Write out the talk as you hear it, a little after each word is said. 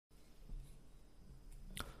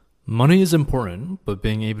Money is important, but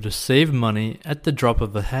being able to save money at the drop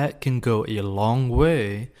of a hat can go a long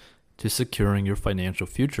way to securing your financial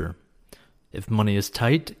future. If money is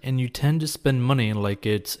tight and you tend to spend money like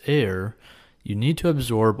it's air, you need to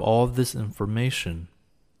absorb all of this information.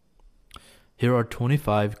 Here are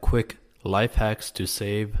 25 quick life hacks to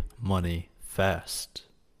save money fast.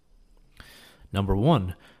 Number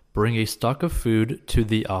 1, bring a stock of food to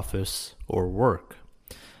the office or work.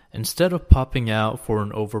 Instead of popping out for an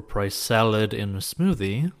overpriced salad and a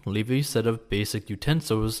smoothie, leave a set of basic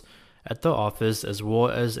utensils at the office as well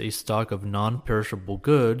as a stock of non-perishable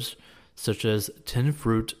goods such as tinned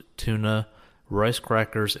fruit, tuna, rice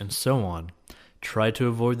crackers, and so on. Try to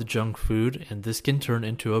avoid the junk food, and this can turn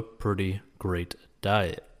into a pretty great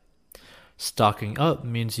diet. Stocking up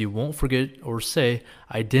means you won't forget or say,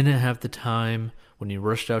 "I didn't have the time," when you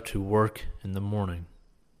rushed out to work in the morning.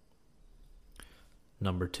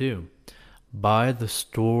 Number 2, buy the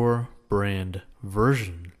store brand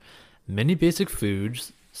version. Many basic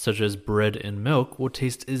foods, such as bread and milk, will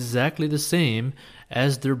taste exactly the same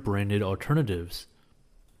as their branded alternatives.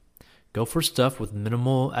 Go for stuff with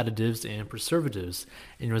minimal additives and preservatives.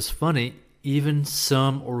 And what's funny, even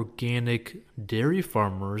some organic dairy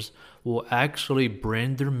farmers will actually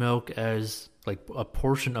brand their milk as, like a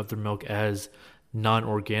portion of their milk as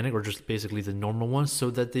non-organic or just basically the normal one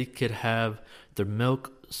so that they could have their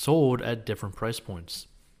milk sold at different price points.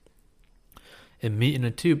 And meat in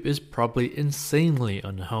a tube is probably insanely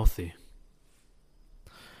unhealthy.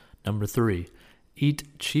 Number 3,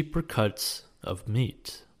 eat cheaper cuts of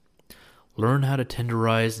meat. Learn how to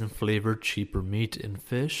tenderize and flavor cheaper meat and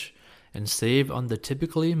fish, and save on the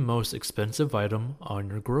typically most expensive item on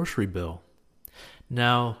your grocery bill.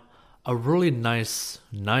 Now, a really nice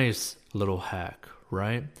little hack,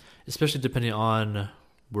 right? Especially depending on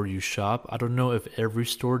where you shop. I don't know if every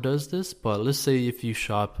store does this, but let's say if you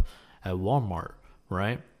shop at Walmart,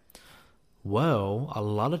 right? Well, a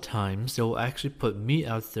lot of times they'll actually put meat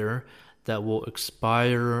out there that will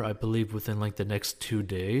expire, I believe, within like the next 2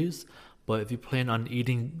 days. But if you plan on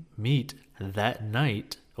eating meat that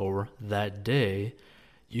night or that day,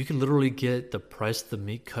 you can literally get the price of the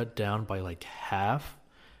meat cut down by like half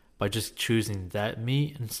by just choosing that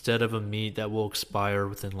meat instead of a meat that will expire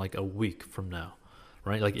within like a week from now,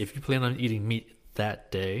 right? Like if you plan on eating meat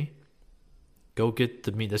that day, go get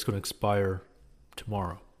the meat that's going to expire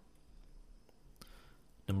tomorrow.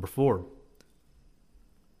 Number 4,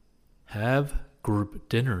 have group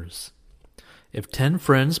dinners. If 10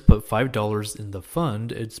 friends put $5 in the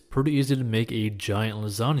fund, it's pretty easy to make a giant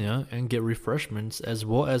lasagna and get refreshments as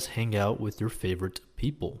well as hang out with your favorite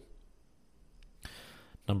people.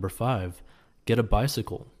 Number 5, get a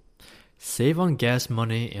bicycle. Save on gas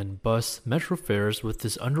money and bus metro fares with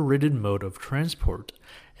this underrated mode of transport.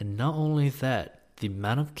 And not only that, the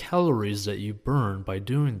amount of calories that you burn by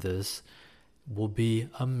doing this will be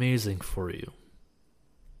amazing for you.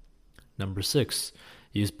 Number 6,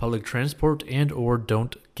 use public transport and or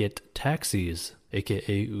don't get taxis,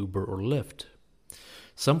 aka Uber or Lyft.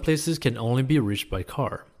 Some places can only be reached by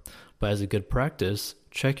car, but as a good practice,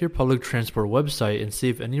 check your public transport website and see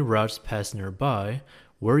if any routes pass nearby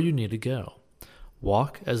where you need to go.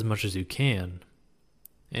 Walk as much as you can.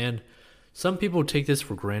 And some people take this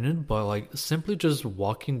for granted, but like simply just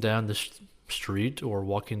walking down the street or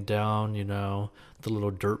walking down, the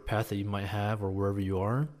little dirt path that you might have or wherever you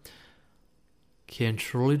are, can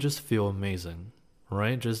truly just feel amazing,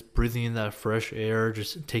 right? Just breathing in that fresh air,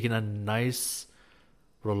 just taking a nice,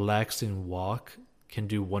 relaxing walk can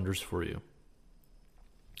do wonders for you.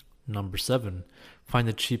 Number 7, find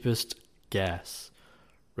the cheapest gas.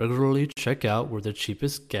 Regularly check out where the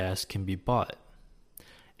cheapest gas can be bought.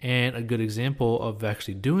 And a good example of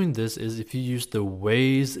actually doing this is if you use the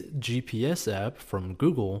Waze GPS app from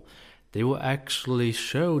Google, they will actually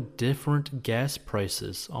show different gas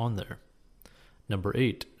prices on there. Number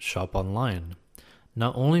 8, shop online.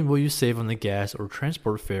 Not only will you save on the gas or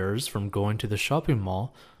transport fares from going to the shopping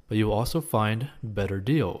mall, but you'll also find better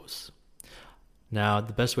deals. Now,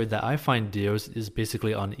 the best way that I find deals is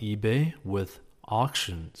basically on eBay with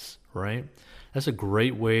auctions, right? That's a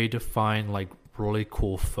great way to find like really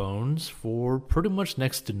cool phones for pretty much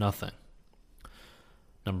next to nothing.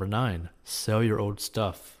 Number 9, sell your old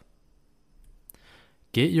stuff.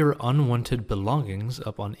 Get your unwanted belongings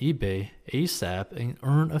up on eBay ASAP and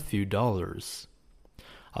earn a few dollars.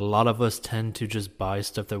 A lot of us tend to just buy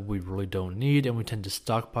stuff that we really don't need and we tend to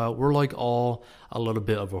stockpile. We're like all a little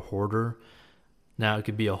bit of a hoarder. Now, it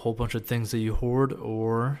could be a whole bunch of things that you hoard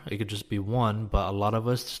or it could just be one, but a lot of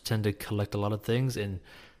us tend to collect a lot of things and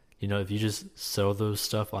If you just sell those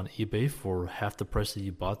stuff on eBay for half the price that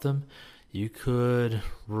you bought them, you could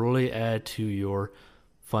really add to your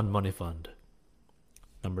fun money fund.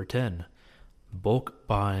 Number 10, bulk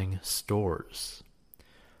buying stores.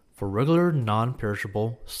 For regular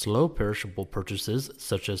non-perishable, slow perishable purchases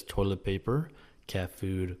such as toilet paper, cat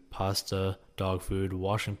food, pasta, dog food,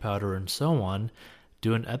 washing powder, and so on,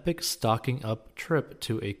 do an epic stocking up trip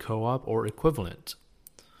to a co-op or equivalent.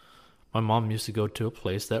 My mom used to go to a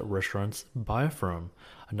place that restaurants buy from.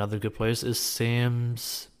 Another good place is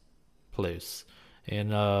Sam's Place.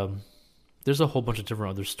 And there's a whole bunch of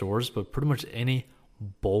different other stores, but pretty much any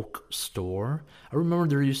bulk store. I remember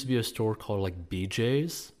there used to be a store called like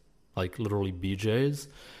BJ's, like literally BJ's.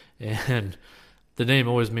 And the name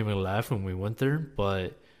always made me laugh when we went there,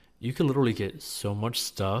 but you could literally get so much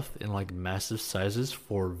stuff in like massive sizes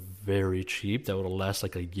for very cheap that would last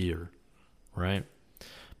like a year, right?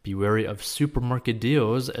 Be wary of supermarket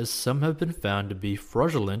deals, as some have been found to be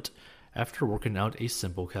fraudulent after working out a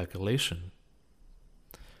simple calculation.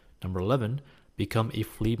 Number 11, become a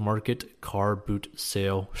flea market, car boot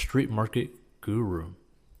sale, street market guru.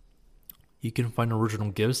 You can find original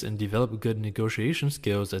gifts and develop good negotiation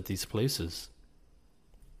skills at these places.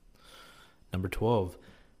 Number 12,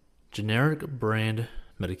 generic brand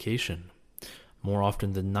medication. More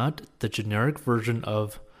often than not, the generic version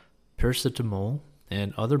of paracetamol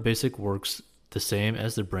and other basic works the same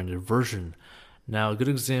as the branded version. Now, a good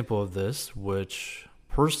example of this, which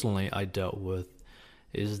personally I dealt with,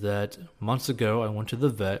 is that months ago I went to the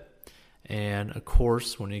vet, and of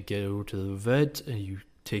course, when you go to the vet and you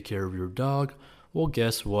take care of your dog, well,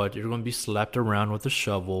 guess what? You're going to be slapped around with a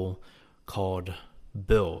shovel called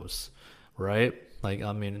bills, right?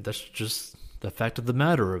 That's just the fact of the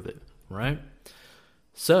matter of it, right?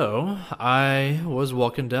 So I was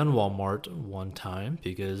walking down Walmart one time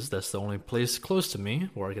because that's the only place close to me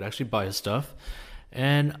where I could actually buy stuff.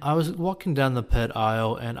 And I was walking down the pet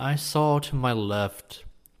aisle and I saw to my left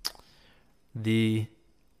a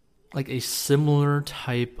similar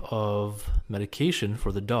type of medication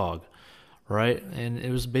for the dog, right? And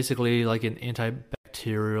it was basically like an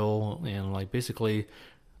antibacterial and like basically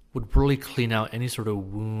would really clean out any sort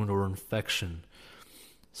of wound or infection.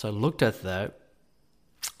 So I looked at that.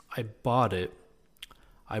 I bought it.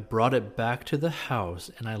 I brought it back to the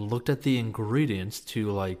house and I looked at the ingredients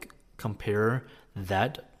to like compare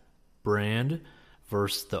that brand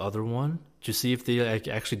versus the other one to see if they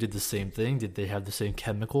actually did the same thing. Did they have the same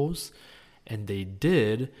chemicals? And they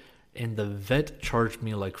did. And the vet charged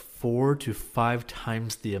me like 4 to 5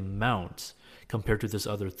 times the amount compared to this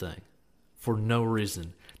other thing for no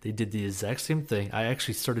reason. They did the exact same thing. I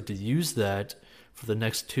actually started to use that for the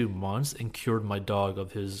next 2 months and cured my dog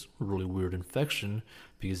of his really weird infection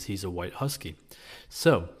because he's a white husky.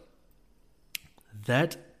 So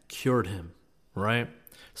that cured him, right?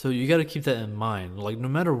 So you got to keep that in mind. Like no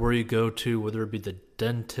matter where you go to, whether it be the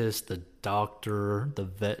dentist, the doctor, the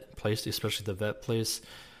vet place, especially the vet place,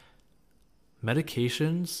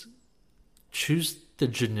 medications, choose the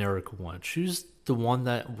generic one. Choose the one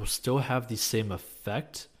that will still have the same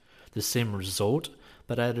effect, the same result,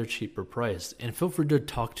 but at a cheaper price. And feel free to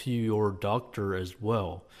talk to your doctor as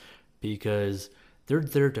well, because they're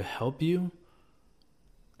there to help you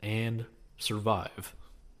and survive,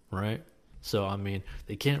 right? So,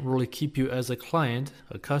 they can't really keep you as a client,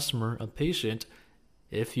 a customer, a patient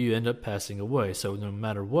if you end up passing away. So no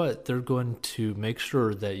matter what, they're going to make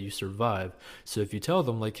sure that you survive. So if you tell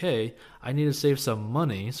them like, hey, I need to save some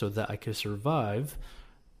money so that I can survive,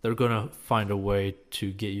 they're going to find a way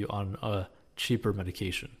to get you on a cheaper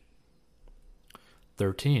medication.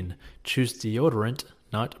 13. Choose deodorant,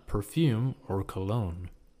 not perfume or cologne.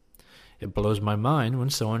 It blows my mind when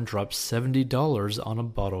someone drops $70 on a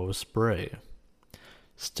bottle of spray.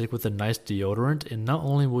 Stick with a nice deodorant and not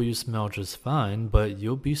only will you smell just fine, but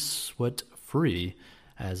you'll be sweat-free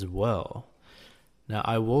as well. Now,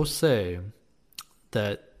 I will say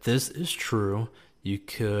that this is true. You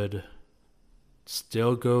could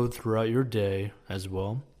still go throughout your day as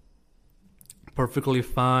well. Perfectly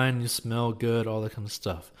fine, you smell good, all that kind of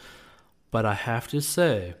stuff. But I have to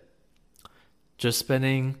say, just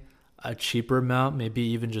spending a cheaper amount, maybe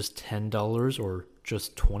even just $10 or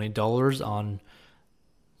just $20 on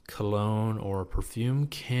cologne or perfume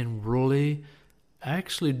can really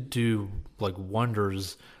actually do like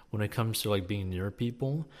wonders when it comes to like being near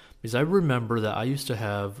people. Because I remember that I used to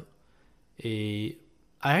have I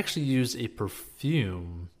actually used a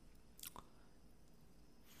perfume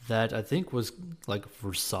that I think was like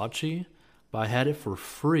Versace, but I had it for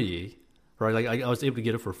free, right? Like I was able to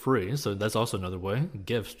get it for free, so that's also another way,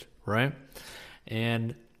 gift, right?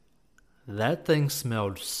 And That thing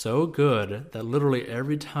smelled so good that literally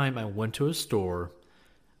every time I went to a store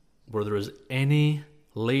where there was any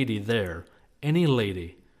lady there, any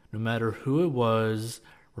lady, no matter who it was,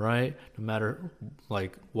 right? No matter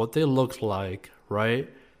like what they looked like, right?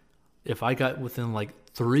 If I got within like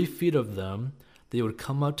 3 feet of them, they would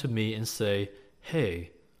come up to me and say,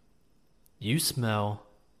 "Hey, you smell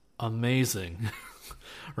amazing."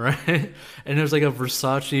 Right? And it was like a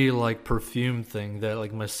Versace like perfume thing that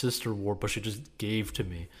like my sister wore, but she just gave to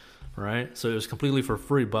me, right? So it was completely for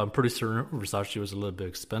free, but I'm pretty certain Versace was a little bit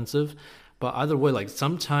expensive. But either way, like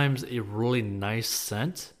sometimes a really nice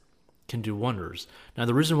scent can do wonders. Now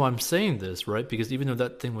the reason why I'm saying this, right? Because even though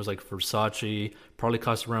that thing was like Versace, probably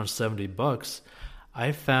cost around $70,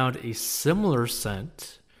 I found a similar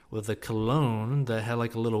scent with a cologne that had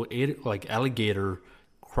like a little like alligator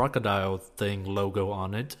crocodile thing logo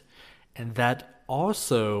on it, and that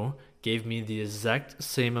also gave me the exact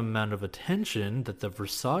same amount of attention that the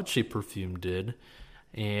Versace perfume did,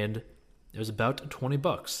 and it was about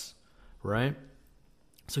 $20, right?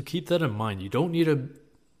 So keep that in mind. You don't need to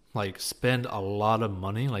like spend a lot of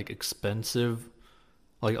money like expensive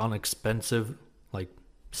like on expensive like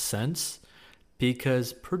scents,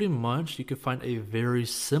 because pretty much you could find a very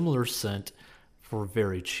similar scent for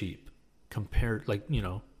very cheap compared like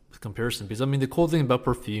with comparison. Because I mean the cool thing about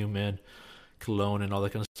perfume and cologne and all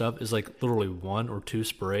that kind of stuff is like literally 1 or 2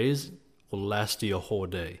 sprays will last you a whole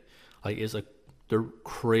day. Like it's like they're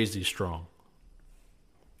crazy strong.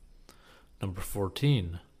 Number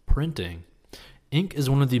 14, printing. Ink is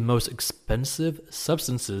one of the most expensive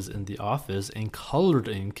substances in the office, and colored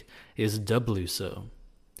ink is doubly so.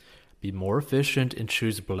 Be more efficient and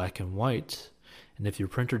choose black and white. And if your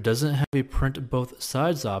printer doesn't have a print both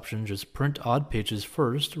sides option, just print odd pages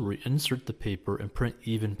first, reinsert the paper, and print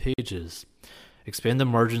even pages. Expand the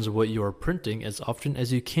margins of what you are printing as often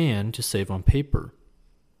as you can to save on paper.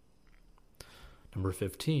 Number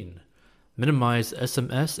 15. Minimize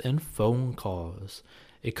SMS and phone calls.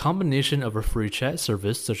 A combination of a free chat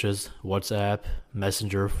service such as WhatsApp,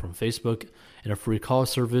 Messenger from Facebook, and a free call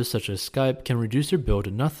service such as Skype can reduce your bill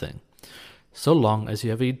to nothing, so long as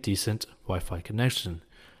you have a decent Wi-Fi connection.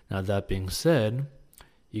 Now that being said,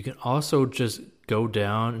 you can also just go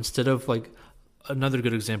down, instead of like another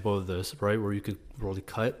good example of this, right, where you could really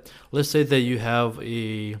cut. Let's say that you have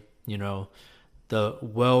the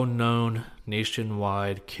well-known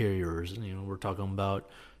nationwide carriers. We're talking about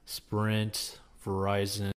Sprint,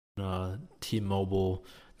 Verizon, T-Mobile,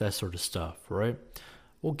 that sort of stuff, right?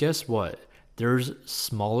 Well, guess what? There's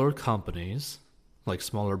smaller companies, like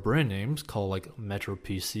smaller brand names called like Metro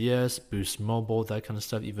PCS, Boost Mobile, that kind of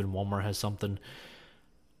stuff. Even Walmart has something.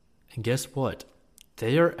 And guess what?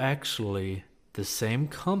 They are actually the same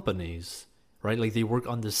companies, right? Like they work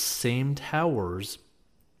on the same towers,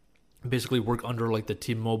 basically work under like the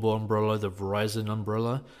T-Mobile umbrella, the Verizon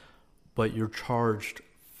umbrella, but you're charged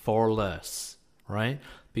far less, right?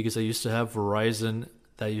 Because I used to have Verizon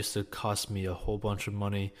that used to cost me a whole bunch of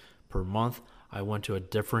money per month. I went to a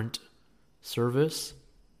different service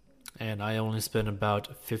and I only spend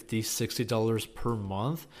about $50-$60 per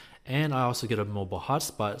month, and I also get a mobile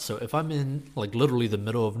hotspot. So if I'm in like literally the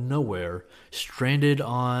middle of nowhere, stranded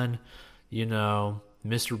on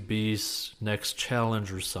Mr. Beast's next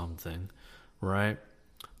challenge or something, right,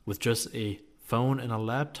 with just a phone and a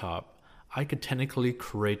laptop, I could technically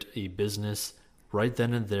create a business right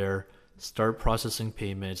then and there, start processing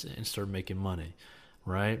payments, and start making money,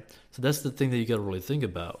 right? So that's the thing that you got to really think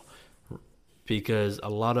about, because a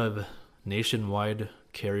lot of nationwide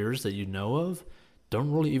carriers that you know of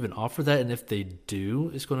don't really even offer that, and if they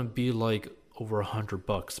do, it's going to be like over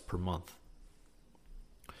 $100 per month.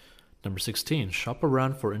 Number 16, shop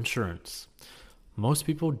around for insurance. Most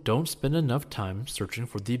people don't spend enough time searching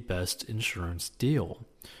for the best insurance deal.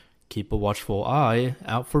 Keep a watchful eye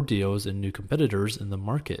out for deals and new competitors in the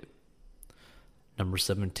market. Number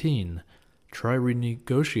 17, try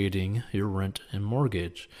renegotiating your rent and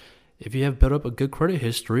mortgage. If you have built up a good credit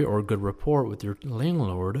history or a good rapport with your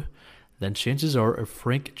landlord, then chances are a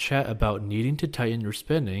frank chat about needing to tighten your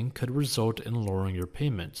spending could result in lowering your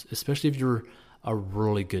payments, especially if you're a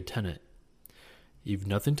really good tenant. You've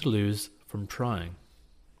nothing to lose from trying.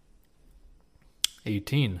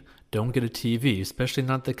 18. Don't get a TV, especially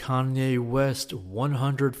not the Kanye West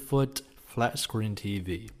 100-foot flat screen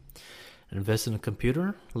TV. Invest in a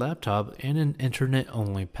computer, laptop, and an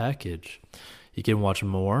internet-only package. You can watch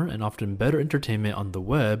more and often better entertainment on the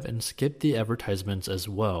web and skip the advertisements as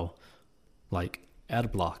well, like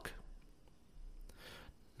AdBlock.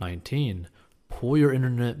 19. Pool your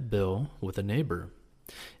internet bill with a neighbor.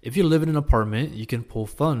 If you live in an apartment, you can pool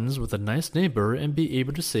funds with a nice neighbor and be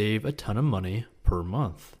able to save a ton of money per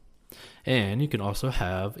month. And you can also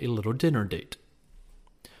have a little dinner date.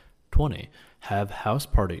 20. Have house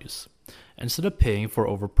parties. Instead of paying for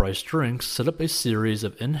overpriced drinks, set up a series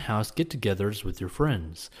of in-house get-togethers with your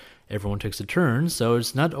friends. Everyone takes a turn, so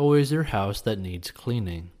it's not always your house that needs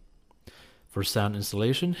cleaning. For sound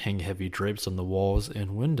installation, hang heavy drapes on the walls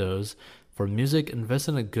and windows. For music, invest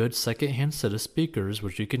in a good second-hand set of speakers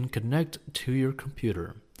which you can connect to your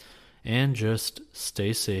computer. And just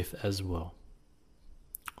stay safe as well.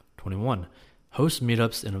 21. Host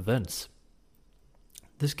meetups and events.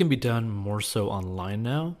 This can be done more so online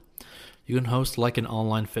now. You can host like an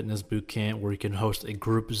online fitness boot camp where you can host a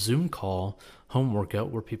group Zoom call home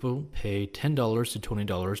workout where people pay $10 to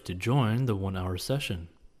 $20 to join the 1-hour session.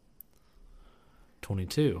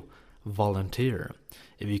 22. Volunteer.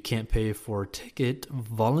 If you can't pay for a ticket,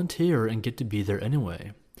 volunteer and get to be there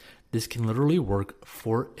anyway. This can literally work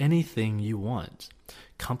for anything you want.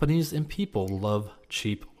 Companies and people love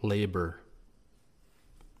cheap labor.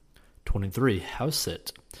 23. House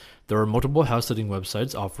sit. There are multiple house sitting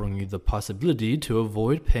websites offering you the possibility to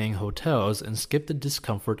avoid paying hotels and skip the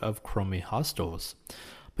discomfort of crummy hostels.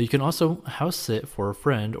 But you can also house sit for a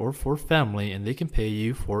friend or for family, and they can pay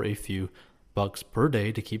you for a few bucks per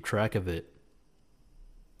day to keep track of it.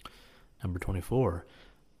 Number 24.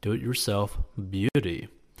 Do-it-yourself beauty.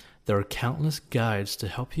 There are countless guides to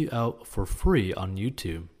help you out for free on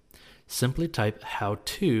YouTube. Simply type "how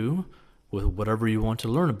to" with whatever you want to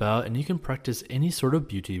learn about, and you can practice any sort of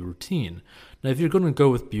beauty routine. Now, if you're going to go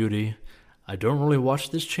with beauty, I don't really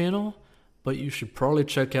watch this channel, but you should probably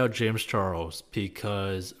check out James Charles,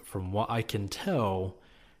 because from what I can tell,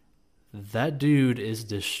 that dude is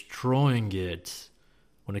destroying it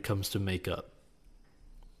when it comes to makeup.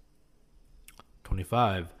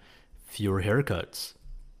 25. Fewer haircuts.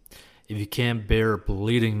 If you can't bear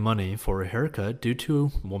bleeding money for a haircut due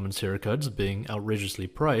to women's haircuts being outrageously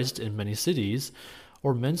priced in many cities,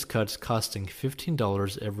 or men's cuts costing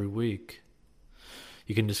 $15 every week,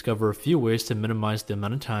 you can discover a few ways to minimize the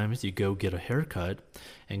amount of times you go get a haircut,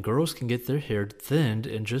 and girls can get their hair thinned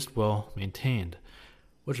and just well maintained.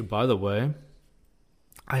 Which, by the way,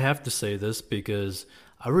 I have to say this because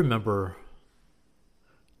I remember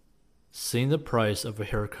seeing the price of a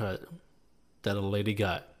haircut that a lady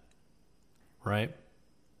got, right?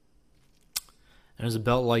 And it was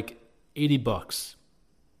about like $80.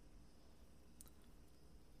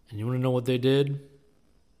 And you want to know what they did?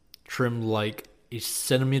 Trimmed like a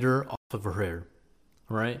centimeter off of her hair,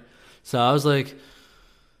 right? So I was like,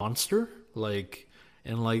 monster? Like,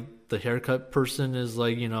 and like the haircut person is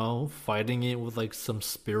like, fighting it with like some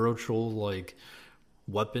spiritual like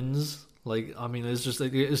weapons. Like, I mean, it's just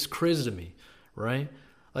like, it's crazy to me, right?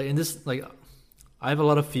 Like, in this, like, I have a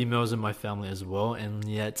lot of females in my family as well, and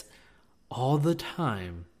yet all the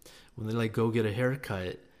time when they like go get a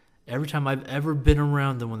haircut, every time I've ever been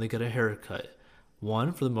around them when they get a haircut,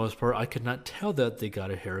 one, for the most part, I could not tell that they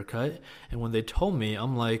got a haircut, and when they told me,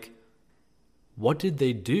 I'm like, what did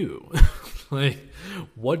they do? Like,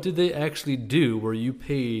 what did they actually do where you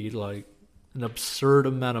paid like an absurd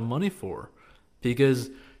amount of money for?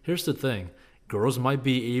 Because here's the thing, girls might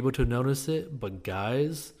be able to notice it, but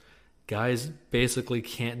guys basically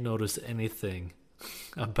can't notice anything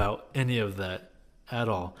about any of that at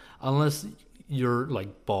all, unless you're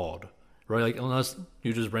like bald, right? Like, unless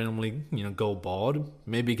you just randomly, go bald,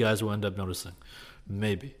 maybe guys will end up noticing,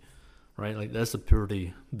 maybe, right? Like, that's a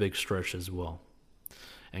pretty big stretch as well.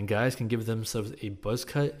 And guys can give themselves a buzz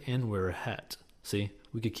cut and wear a hat. See,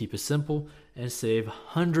 we could keep it simple and save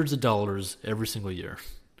hundreds of dollars every single year.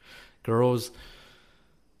 Girls,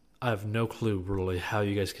 I have no clue really how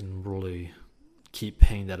you guys can really keep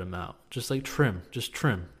paying that amount. Just like trim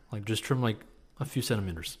like a few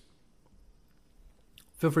centimeters.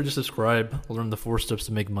 Feel free to subscribe, learn the 4 steps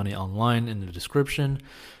to make money online in the description.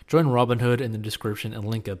 Join Robinhood in the description and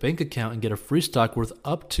link a bank account and get a free stock worth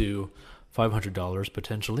up to $500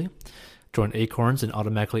 potentially. Join Acorns and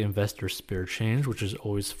automatically invest your spare change, which is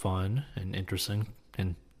always fun and interesting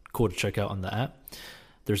and cool to check out on the app.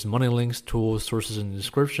 There's money links, tools, sources in the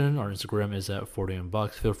description. Our Instagram is at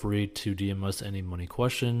 40inbox. Feel free to DM us any money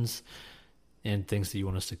questions and things that you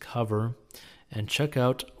want us to cover. And check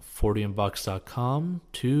out 40inbox.com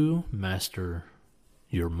to master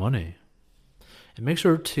your money. And make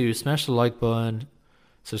sure to smash the like button,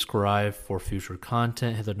 subscribe for future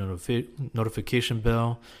content, hit the notification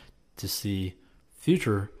bell to see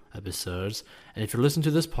future episodes. And if you're listening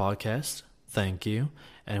to this podcast, thank you.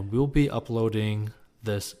 And we'll be uploading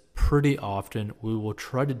this pretty often. We will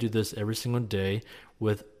try to do this every single day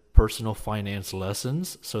with personal finance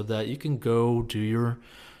lessons so that you can go do your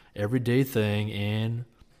everyday thing and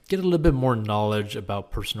get a little bit more knowledge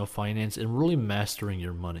about personal finance and really mastering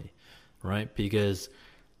your money, right? Because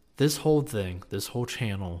this whole thing, this whole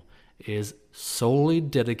channel is solely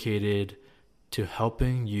dedicated to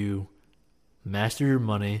helping you master your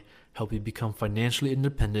money, help you become financially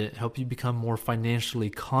independent, help you become more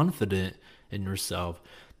financially confident in yourself.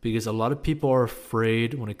 Because a lot of people are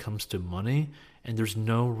afraid when it comes to money, and there's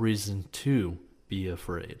no reason to be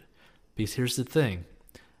afraid. Because here's the thing,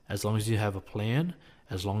 as long as you have a plan,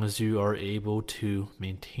 as long as you are able to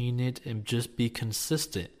maintain it and just be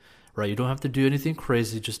consistent, right? You don't have to do anything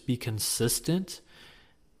crazy, just be consistent,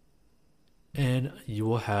 and you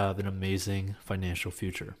will have an amazing financial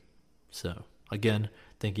future. So, again,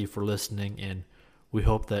 thank you for listening, and we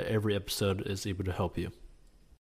hope that every episode is able to help you.